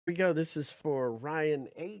we go. This is for Ryan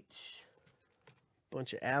H.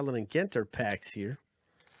 Bunch of Allen and Ginter packs here.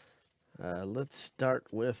 Let's start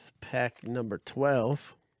with pack number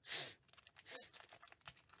 12.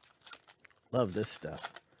 Love this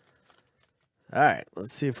stuff. All right,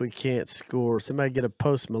 let's see if we can't score. Somebody get a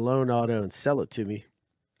Post Malone auto and sell it to me.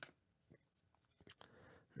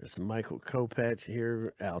 There's some Michael Kopech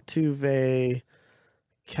here, Altuve,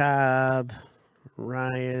 Cobb,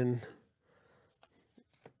 Ryan.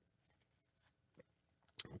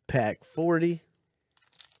 Pack 40.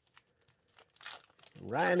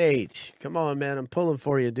 Ryan H. Come on, man. I'm pulling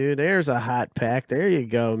for you, dude. There's a hot pack. There you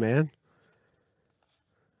go, man.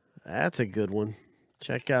 That's a good one.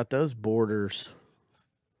 Check out those borders.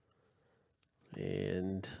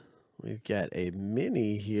 And we've got a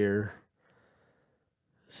mini here.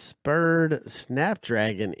 Spurred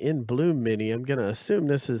Snapdragon in blue mini. I'm going to assume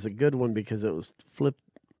this is a good one because it was flipped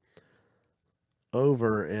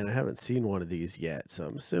over, and I haven't seen one of these yet. So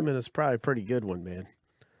I'm assuming it's probably a pretty good one, man.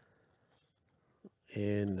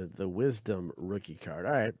 And the Wisdom rookie card.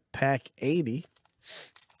 All right, pack 80.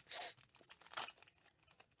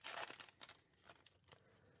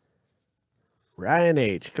 Ryan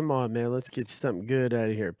H. Come on, man. Let's get you something good out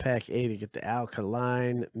of here. Pack 80. Get the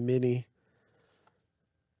Alkaline Mini.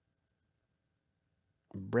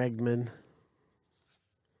 Bregman.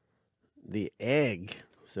 The Egg.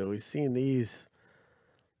 So we've seen these.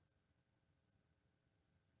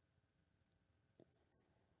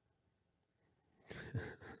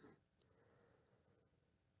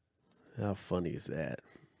 How funny is that?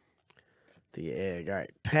 The Egg. All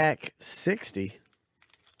right. Pack 60.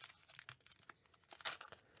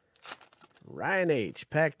 Ryan H.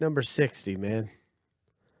 Pack number 60, man.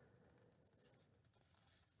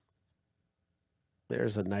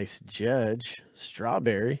 There's a nice Judge.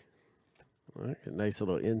 Strawberry. All right, a nice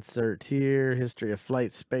little insert here. History of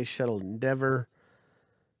Flight Space Shuttle Endeavor.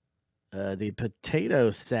 The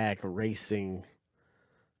Potato Sack Racing.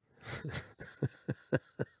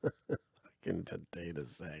 Fucking Potato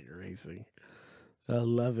Sack Racing. I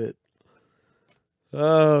love it.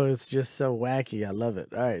 Oh, it's just so wacky. I love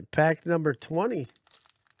it. All right, pack number 20.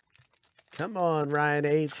 Come on, Ryan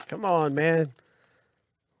H. Come on, man.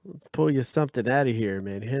 Let's pull you something out of here,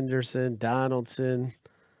 man. Henderson, Donaldson,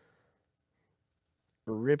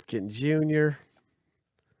 Ripken Jr.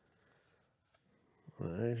 All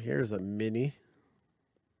right, here's a mini.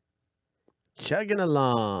 Chugging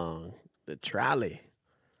along. The trolley.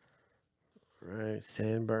 All right,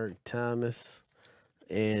 Sandberg, Thomas.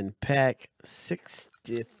 And pack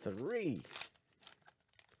 63.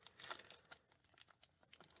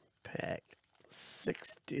 Pack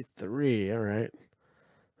 63. All right.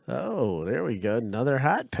 Oh, there we go. Another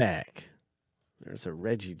hot pack. There's a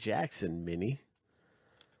Reggie Jackson mini.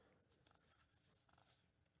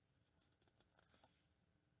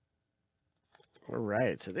 All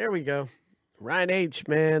right. So there we go. Ryan H,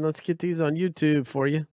 man. Let's get these on YouTube for you.